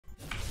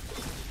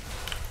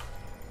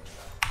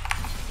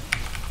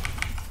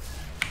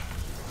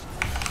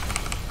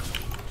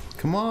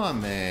Come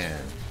on, man.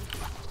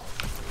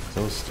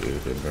 So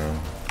stupid, bro.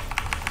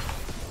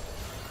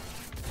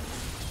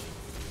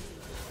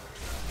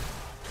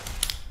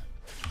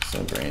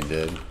 So brain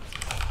dead.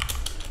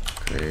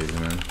 Crazy,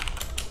 man.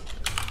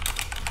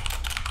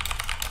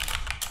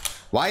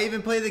 Why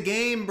even play the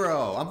game,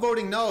 bro? I'm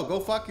voting no. Go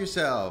fuck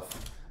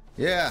yourself.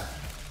 Yeah.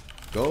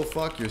 Go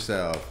fuck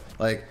yourself.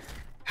 Like,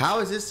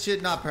 how is this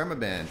shit not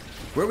permabanned?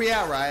 Where we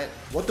at, Riot?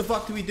 What the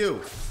fuck do we do?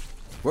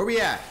 Where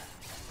we at?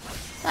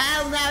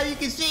 Well, now you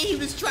can see he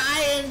was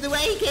trying. The way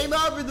he came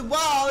over the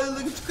wall,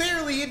 it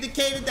clearly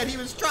indicated that he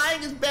was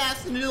trying his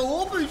best, and the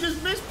Wombo just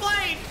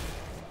misplayed.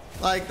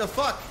 Like, the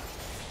fuck?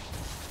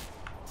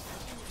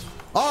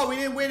 Oh, we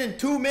didn't win in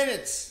 2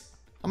 minutes.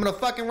 I'm gonna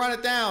fucking run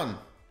it down.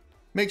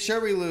 Make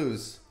sure we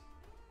lose.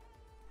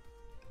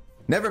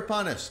 Never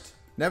punished.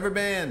 Never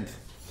banned.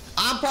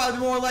 I'm probably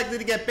more likely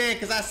to get banned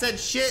because I said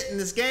shit in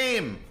this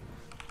game.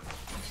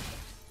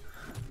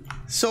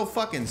 So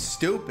fucking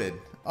stupid.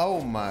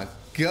 Oh my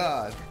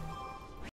god.